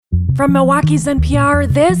From Milwaukee's NPR,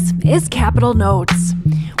 this is Capitol Notes.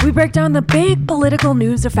 We break down the big political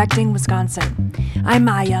news affecting Wisconsin. I'm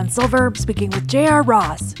Maayan Silver, speaking with J.R.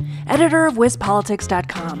 Ross, editor of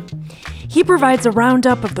WisPolitics.com. He provides a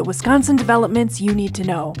roundup of the Wisconsin developments you need to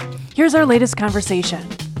know. Here's our latest conversation.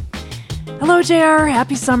 Hello, J.R.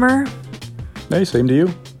 Happy summer. Hey, same to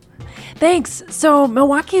you. Thanks. So,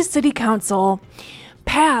 Milwaukee's City Council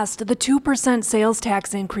passed the 2% sales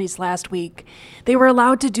tax increase last week. They were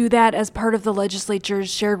allowed to do that as part of the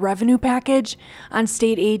legislature's shared revenue package on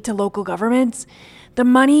state aid to local governments. The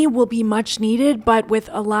money will be much needed, but with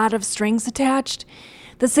a lot of strings attached.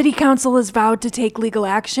 The City Council has vowed to take legal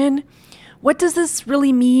action. What does this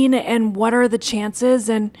really mean, and what are the chances,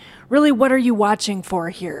 and really what are you watching for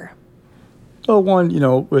here? Well, one,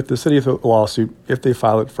 with the city lawsuit, if they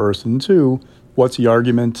file it first, and two, what's the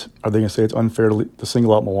argument? Are they going to say it's unfair to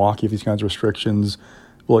single out Milwaukee with these kinds of restrictions?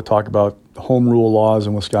 Will it talk about home rule laws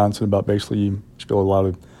in Wisconsin about basically you should be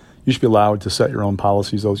allowed to set your own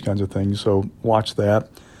policies, those kinds of things. So watch that.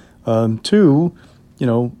 Two,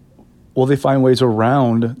 will they find ways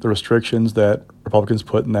around the restrictions that Republicans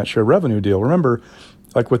put in that shared revenue deal? Remember,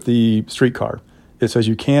 like with the streetcar, it says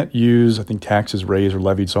you can't use, I think, taxes raised or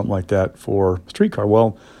levied, something like that, for streetcar.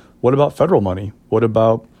 Well, what about federal money? What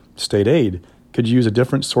about state aid? Could you use a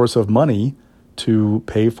different source of money to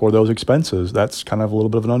pay for those expenses? That's kind of a little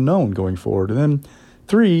bit of an unknown going forward. And then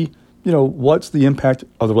three, what's the impact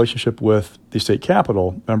of the relationship with the state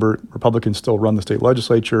capitol? Remember, Republicans still run the state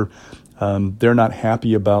legislature. They're not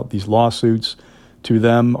happy about these lawsuits. To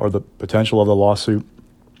them, or the potential of the lawsuit,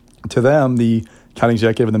 to them, the county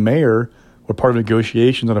executive and the mayor were part of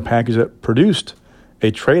negotiations on a package that produced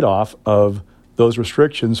a trade-off of those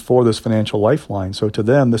restrictions for this financial lifeline. So to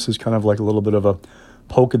them, this is kind of like a little bit of a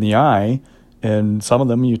poke in the eye. And some of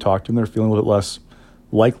them, you talk to them, they're feeling a little bit less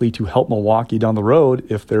likely to help Milwaukee down the road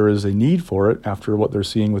if there is a need for it after what they're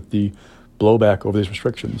seeing with the blowback over these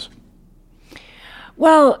restrictions.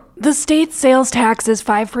 Well, the state sales tax is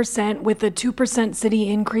 5% with a 2% city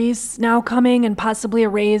increase now coming and possibly a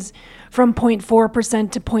raise from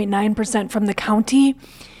 0.4% to 0.9% from the county.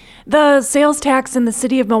 The sales tax in the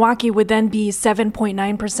city of Milwaukee would then be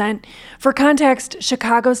 7.9%. For context,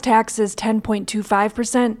 Chicago's tax is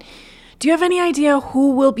 10.25%. Do you have any idea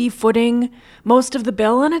who will be footing most of the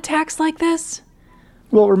bill on a tax like this?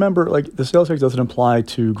 Well, remember, the sales tax doesn't apply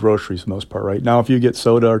to groceries for the most part, right? Now, if you get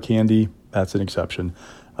soda or candy, that's an exception.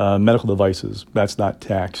 Medical devices, that's not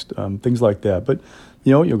taxed. Things like that. But,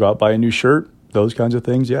 you'll go out, buy a new shirt, those kinds of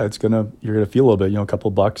things. Yeah, you're gonna feel a little bit, a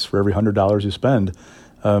couple bucks for every $100 you spend.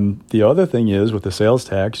 The other thing is with the sales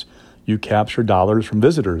tax, you capture dollars from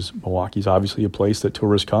visitors. Milwaukee's obviously a place that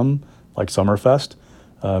tourists come, like Summerfest.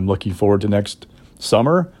 Looking forward to next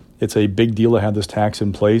summer. It's a big deal to have this tax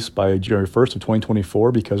in place by January 1st of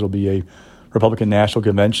 2024 because there'll be a Republican National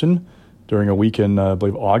Convention during a week in, I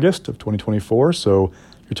believe, August of 2024. So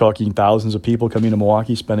you're talking thousands of people coming to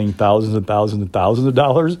Milwaukee, spending thousands and thousands and thousands of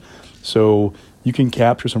dollars. So you can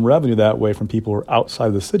capture some revenue that way from people who are outside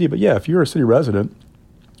of the city. But yeah, if you're a city resident,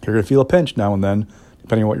 you're going to feel a pinch now and then,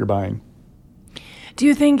 depending on what you're buying. Do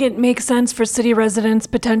you think it makes sense for city residents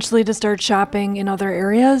potentially to start shopping in other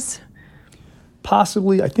areas?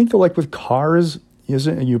 Possibly. I think that like with cars,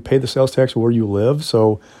 you pay the sales tax where you live.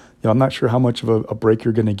 So I'm not sure how much of a break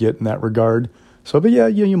you're going to get in that regard. So, but yeah,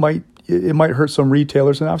 it might hurt some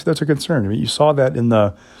retailers, and obviously that's a concern. I mean, you saw that in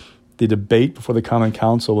the debate before the Common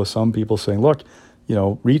Council with some people saying, look,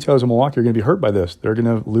 retailers in Milwaukee are going to be hurt by this. They're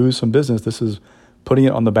going to lose some business. This is putting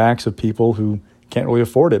it on the backs of people who can't really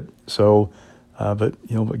afford it. So, but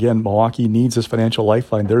again, Milwaukee needs this financial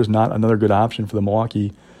lifeline. There is not another good option for the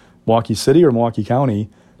Milwaukee City or Milwaukee County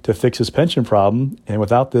to fix this pension problem. And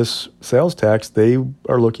without this sales tax, they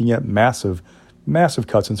are looking at massive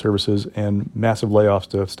cuts in services and massive layoffs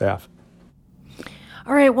to staff.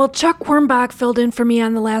 All right. Well, Chuck Wormbach filled in for me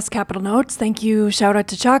on the last Capitol Notes. Thank you. Shout out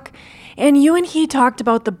to Chuck. And you and he talked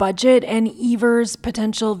about the budget and Evers'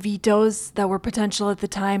 potential vetoes that were potential at the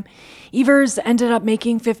time. Evers ended up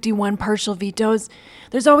making 51 partial vetoes.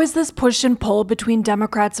 There's always this push and pull between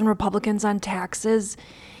Democrats and Republicans on taxes.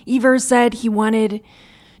 Evers said he wanted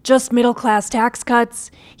just middle-class tax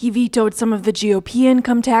cuts. He vetoed some of the GOP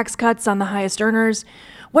income tax cuts on the highest earners.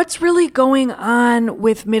 What's really going on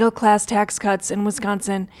with middle-class tax cuts in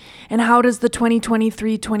Wisconsin, and how does the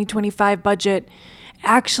 2023-2025 budget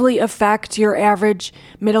actually affect your average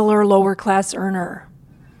middle or lower-class earner?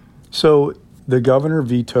 So the governor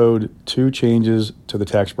vetoed 2 changes to the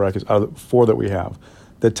tax brackets out of the 4 that we have.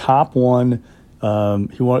 The top one,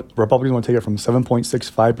 Republicans want to take it from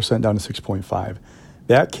 7.65% down to 6.5%.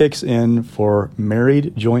 That kicks in for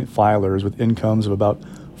married joint filers with incomes of about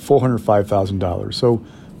 $405,000. So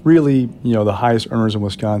really, the highest earners in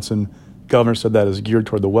Wisconsin. Governor said that is geared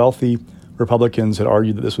toward the wealthy. Republicans had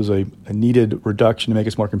argued that this was a needed reduction to make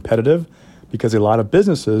us more competitive because a lot of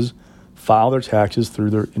businesses file their taxes through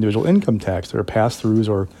their individual income tax. There are pass-throughs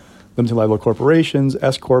or limited liability corporations,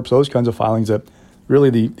 S-corps, those kinds of filings that really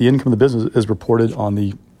the income of the business is reported on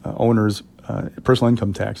the owner's personal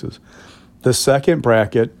income taxes. The second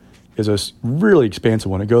bracket is a really expansive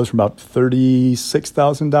one. It goes from about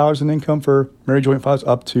 $36,000 in income for married joint filers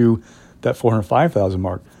up to that $405,000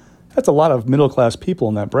 mark. That's a lot of middle-class people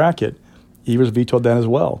in that bracket. Evers vetoed that as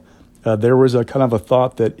well. There was a kind of a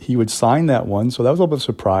thought that he would sign that one, so that was a little bit of a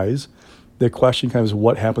surprise. The question kind of is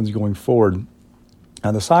what happens going forward.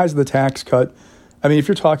 Now, the size of the tax cut, I mean, if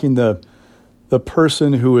you're talking the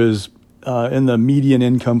person who is in the median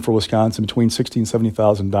income for Wisconsin between $60,000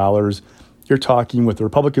 and $70,000, you're talking with the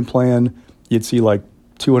Republican plan, you'd see like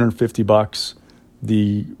 $250.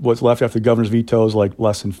 What's left after the governor's veto is like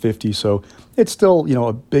less than 50. So it's still,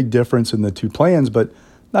 a big difference in the two plans, but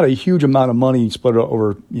not a huge amount of money split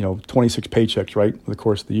over, 26 paychecks, right, over the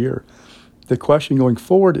course of the year. The question going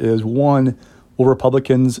forward is, one, will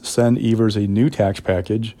Republicans send Evers a new tax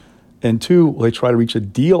package? And two, will they try to reach a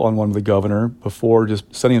deal on one with the governor before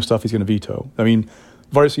just sending him stuff he's going to veto? I mean,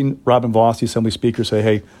 I've already seen Robin Vos, the Assembly Speaker, say,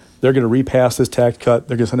 hey, they're going to repass this tax cut.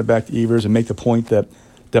 They're going to send it back to Evers and make the point that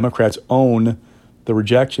Democrats own the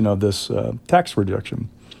rejection of this tax reduction.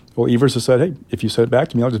 Well, Evers has said, hey, if you send it back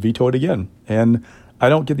to me, I'll just veto it again. And I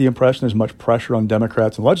don't get the impression there's much pressure on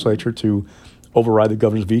Democrats in the legislature to override the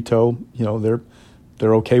governor's veto.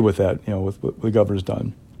 They're okay with that, with what the governor's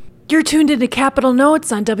done. You're tuned into Capital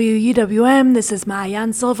Notes on WUWM. This is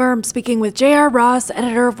Maayan Silver. I'm speaking with J.R. Ross,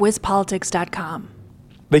 editor of WizPolitics.com.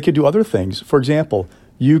 They could do other things. For example,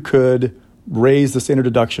 you could raise the standard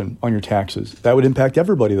deduction on your taxes. That would impact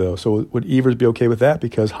everybody, though. So would Evers be okay with that?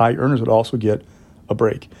 Because high earners would also get a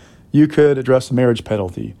break. You could address the marriage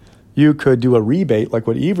penalty. You could do a rebate like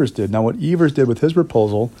what Evers did. Now, what Evers did with his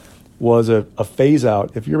proposal was a phase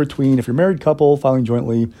out. If you're a married couple filing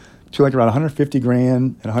jointly, to like around $150,000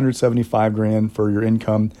 and $175,000 for your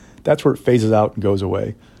income, that's where it phases out and goes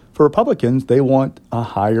away. For Republicans, they want a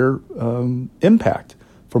higher impact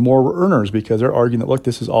for more earners because they're arguing that, look,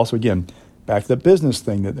 this is also, again, back to the business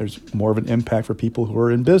thing, that there's more of an impact for people who are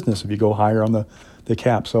in business if you go higher on the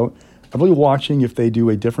cap. So I'm really watching if they do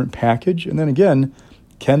a different package. And then again,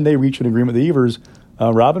 can they reach an agreement with Evers?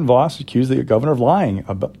 Robin Vos accused the governor of lying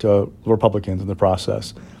to Republicans in the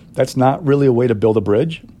process. That's not really a way to build a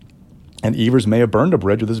bridge. And Evers may have burned a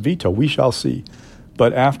bridge with his veto. We shall see.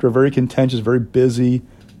 But after a very contentious, very busy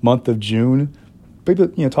month of June, people,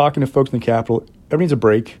 talking to folks in the Capitol, everybody needs a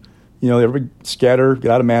break. Everybody scatter,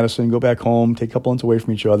 get out of Madison, go back home, take a couple months away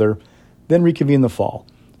from each other, then reconvene in the fall.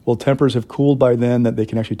 Well, tempers have cooled by then that they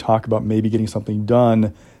can actually talk about maybe getting something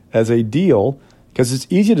done as a deal, because it's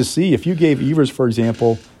easy to see if you gave Evers, for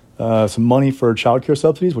example, some money for child care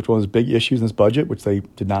subsidies, which was one of his big issues in this budget, which they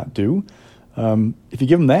did not do. If you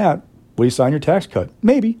give him that, will you sign your tax cut?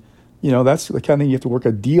 Maybe. That's the kind of thing you have to work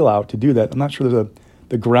a deal out to do that. I'm not sure there's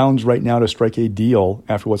the grounds right now to strike a deal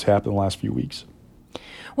after what's happened in the last few weeks.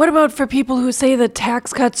 What about for people who say that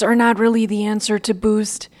tax cuts are not really the answer to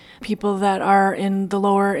boost people that are in the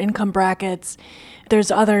lower income brackets?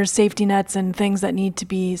 There's other safety nets and things that need to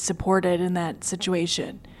be supported in that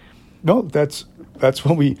situation. No, that's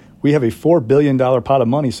when we have a $4 billion pot of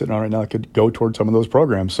money sitting on right now that could go towards some of those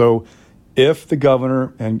programs. So if the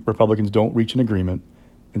governor and Republicans don't reach an agreement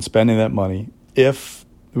in spending that money, if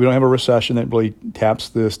we don't have a recession that really taps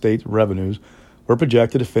the state revenues, we're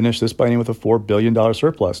projected to finish this biennium with a $4 billion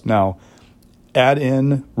surplus. Now, add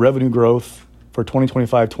in revenue growth for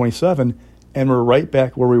 2025-27, and we're right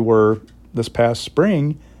back where we were this past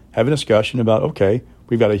spring, having a discussion about, okay,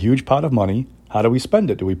 we've got a huge pot of money. How do we spend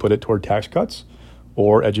it? Do we put it toward tax cuts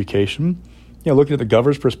or education? Looking at the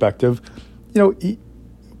governor's perspective,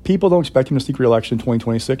 people don't expect him to seek re-election in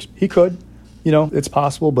 2026. He could. It's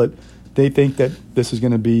possible, but they think that this is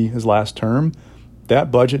going to be his last term.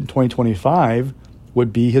 That budget in 2025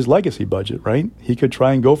 would be his legacy budget, right? He could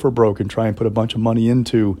try and go for broke and try and put a bunch of money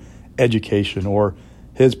into education or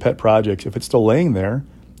his pet projects if it's still laying there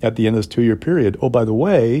at the end of this 2-year period. Oh, by the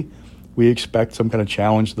way, we expect some kind of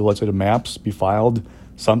challenge to the legislative maps be filed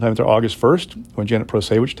sometime after August 1st when Janet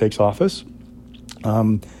Prosewicz takes office.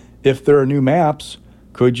 If there are new maps,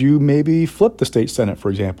 could you maybe flip the state Senate, for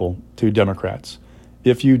example, to Democrats?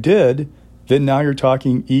 If you did, then now you're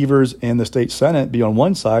talking Evers and the state Senate be on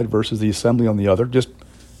one side versus the Assembly on the other, just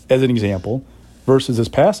as an example, versus this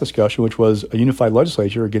past discussion, which was a unified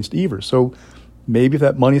legislature against Evers. So maybe if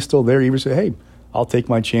that money's still there, Evers say, hey, I'll take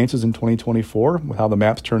my chances in 2024 with how the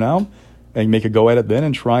maps turn out and make a go at it then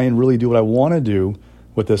and try and really do what I want to do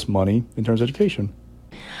with this money in terms of education.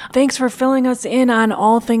 Thanks for filling us in on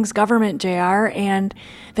all things government, JR, and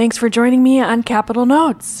thanks for joining me on Capital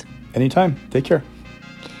Notes. Anytime. Take care.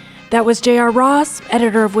 That was J.R. Ross,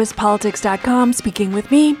 editor of WisPolitics.com, speaking with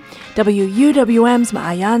me, WUWM's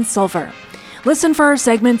Maayan Silver. Listen for our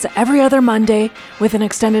segments every other Monday with an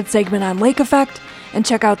extended segment on lake effect, and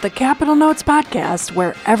check out the Capital Notes podcast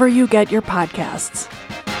wherever you get your podcasts.